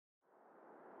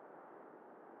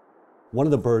One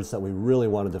of the birds that we really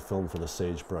wanted to film for the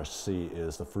Sagebrush Sea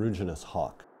is the Ferruginous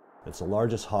Hawk. It's the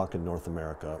largest hawk in North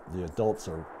America. The adults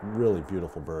are really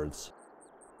beautiful birds.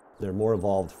 They're more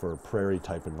evolved for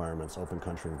prairie-type environments, open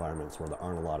country environments where there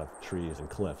aren't a lot of trees and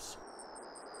cliffs.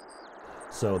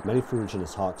 So many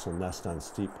Ferruginous hawks will nest on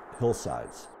steep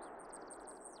hillsides.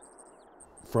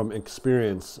 From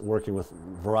experience working with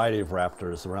a variety of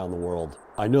raptors around the world,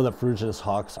 I know that Ferruginous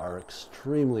hawks are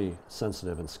extremely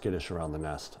sensitive and skittish around the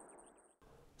nest.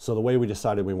 So the way we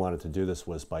decided we wanted to do this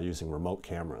was by using remote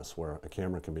cameras, where a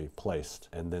camera can be placed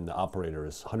and then the operator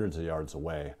is hundreds of yards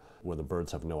away, where the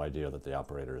birds have no idea that the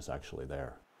operator is actually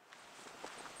there.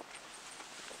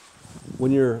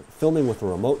 When you're filming with a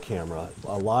remote camera,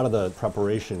 a lot of the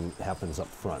preparation happens up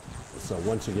front. So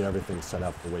once you get everything set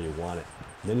up the way you want it,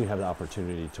 then you have the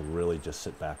opportunity to really just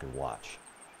sit back and watch.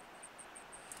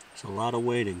 It's a lot of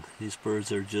waiting. These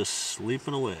birds are just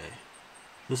sleeping away.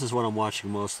 This is what I'm watching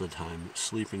most of the time,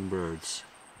 sleeping birds.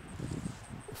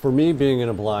 For me, being in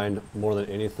a blind more than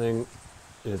anything,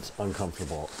 it's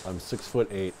uncomfortable. I'm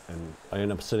 6'8" and I end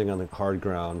up sitting on the hard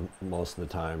ground most of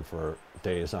the time for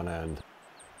days on end.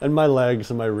 And my legs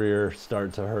and my rear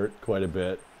start to hurt quite a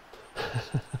bit.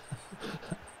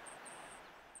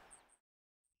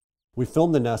 We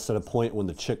filmed the nest at a point when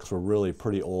the chicks were really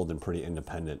pretty old and pretty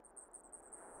independent.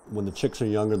 When the chicks are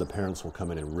younger, the parents will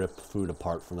come in and rip food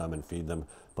apart for them and feed them.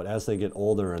 But as they get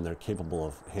older and they're capable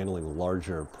of handling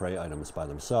larger prey items by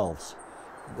themselves,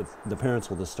 the parents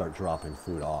will just start dropping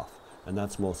food off. And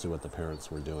that's mostly what the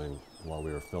parents were doing while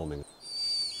we were filming.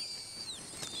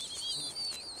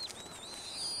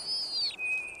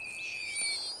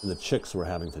 And the chicks were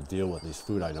having to deal with these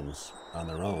food items on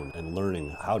their own and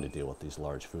learning how to deal with these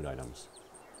large food items.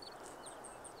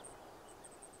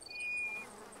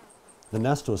 The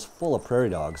nest was full of prairie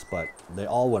dogs, but they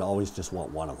all would always just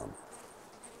want one of them.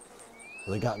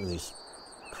 They got into these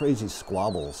crazy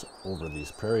squabbles over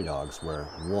these prairie dogs where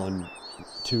 1,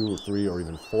 2, 3, or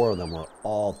even 4 of them were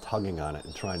all tugging on it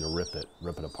and trying to rip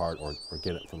it apart or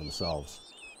get it for themselves.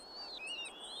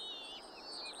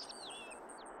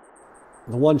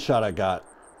 The one shot I got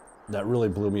that really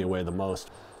blew me away the most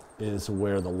is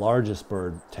where the largest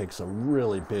bird takes a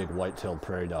really big white-tailed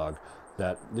prairie dog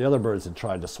that the other birds had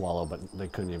tried to swallow, but they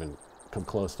couldn't even come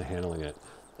close to handling it.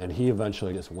 And he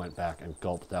eventually just went back and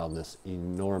gulped down this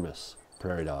enormous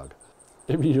prairie dog.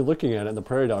 I mean, you're looking at it, and the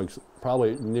prairie dog's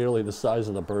probably nearly the size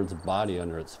of the bird's body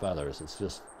under its feathers. It's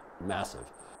just massive.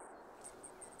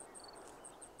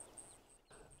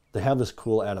 They have this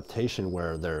cool adaptation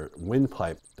where their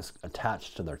windpipe is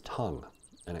attached to their tongue,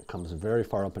 and it comes very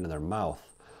far up into their mouth.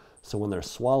 So when they're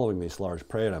swallowing these large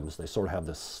prey items, they sort of have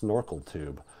this snorkel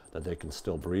tube that they can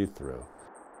still breathe through.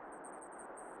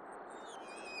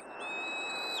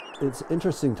 It's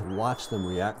interesting to watch them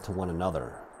react to one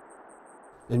another.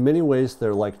 In many ways,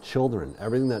 they're like children.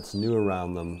 Everything that's new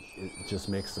around them, it just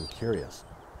makes them curious.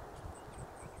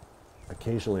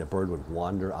 Occasionally a bird would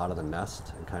wander out of the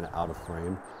nest and kind of out of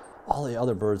frame. All the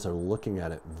other birds are looking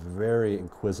at it very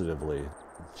inquisitively,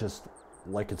 just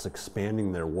like it's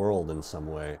expanding their world in some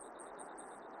way.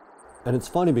 And it's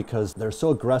funny because they're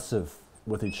so aggressive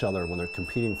with each other when they're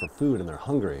competing for food and they're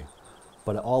hungry.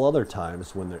 But at all other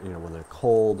times, when they're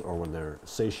cold or when they're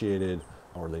satiated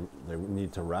or they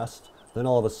need to rest, then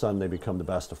all of a sudden they become the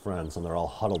best of friends and they're all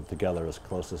huddled together as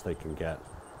close as they can get.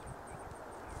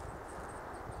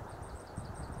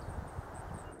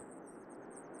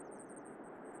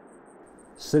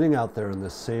 Sitting out there in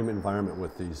this same environment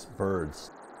with these birds,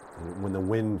 when the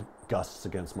wind gusts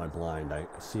against my blind, I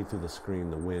see through the screen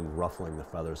the wind ruffling the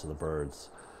feathers of the birds.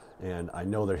 And I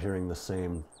know they're hearing the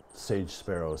same sage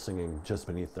sparrow singing just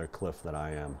beneath their cliff that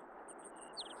I am.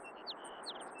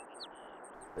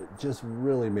 It just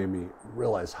really made me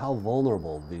realize how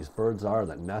vulnerable these birds are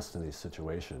that nest in these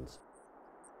situations.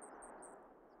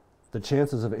 The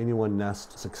chances of any one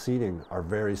nest succeeding are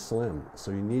very slim, so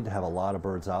you need to have a lot of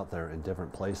birds out there in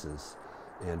different places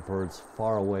and birds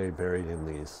far away buried in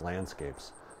these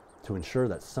landscapes to ensure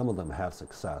that some of them have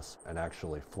success and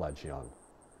actually fledge young.